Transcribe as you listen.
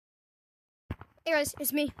Hey guys,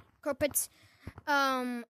 it's me, Corpets.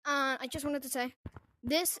 And I just wanted to say,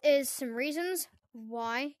 this is some reasons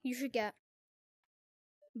why you should get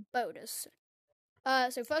Bodus.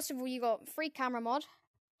 So first of all, you got free camera mod.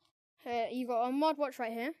 You got a mod watch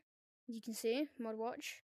right here. You can see mod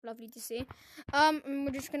watch, lovely to see. And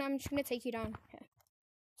I'm just gonna take you down here.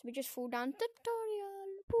 So we just fall down tutorial.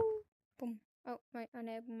 Boom, boom. Oh, wait, I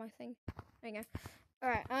enabled my thing. There you go. All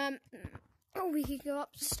right. Oh, we can go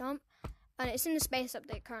up to Stump. And it's in the space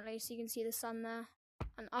update currently, so you can see the sun there.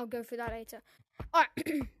 And I'll go through that later. Alright.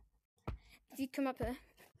 If you come up here.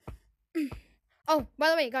 Oh, by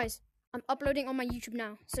the way, guys. I'm uploading on my YouTube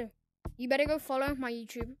now. So, you better go follow my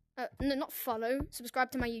YouTube. No, not follow. Subscribe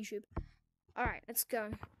to my YouTube. Alright, let's go.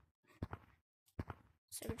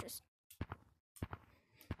 So, we just...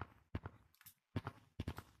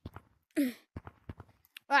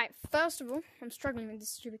 Alright, first of all, I'm struggling with this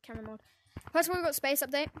stupid camera mod. First of all, we've got space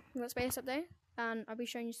update. And I'll be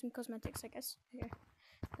showing you some cosmetics, I guess. Okay.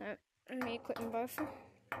 So, let me equip them both.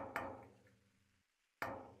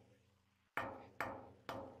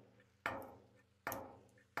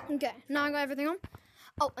 Okay, now I got everything on.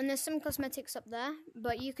 Oh, and there's some cosmetics up there,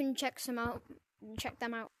 but you can check them out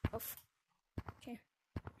off. Okay.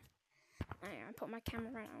 I put my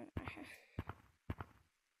camera out.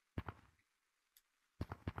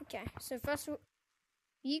 Okay, so first of all,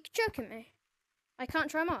 you joking me? I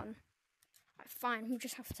can't try them on. Right, fine, we'll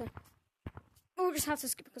just have to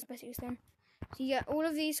skip the cosmetics then. So you get all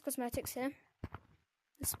of these cosmetics here.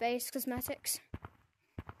 The space cosmetics.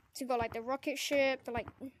 So you've got like the rocket ship, the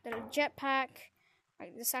jetpack,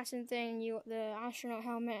 like the assassin thing, you got the astronaut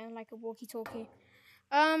helmet and like a walkie-talkie.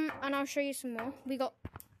 And I'll show you some more. We got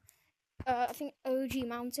I think OG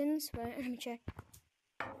mountains. Wait, let me check.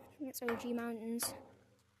 I think it's OG mountains.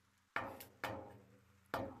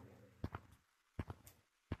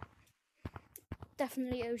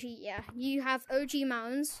 Definitely OG, yeah. You have OG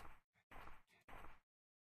mountains.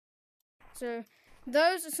 So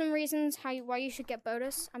those are some reasons why you should get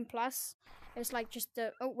Bodus, and plus it's like just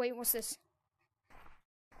the what's this?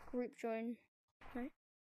 Group join. Right?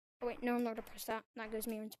 Oh wait, no, I'm not gonna press that. That goes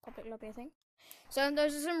me into public lobby, I think. So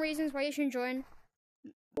those are some reasons why you should join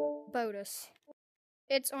Bodus.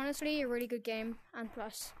 It's honestly a really good game, and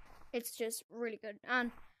plus it's just really good.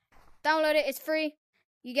 And download it, it's free.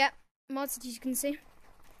 You get mods that you can see.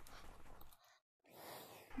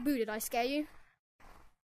 Boo, did I scare you?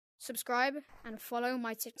 Subscribe and follow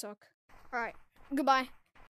my TikTok. Alright, goodbye.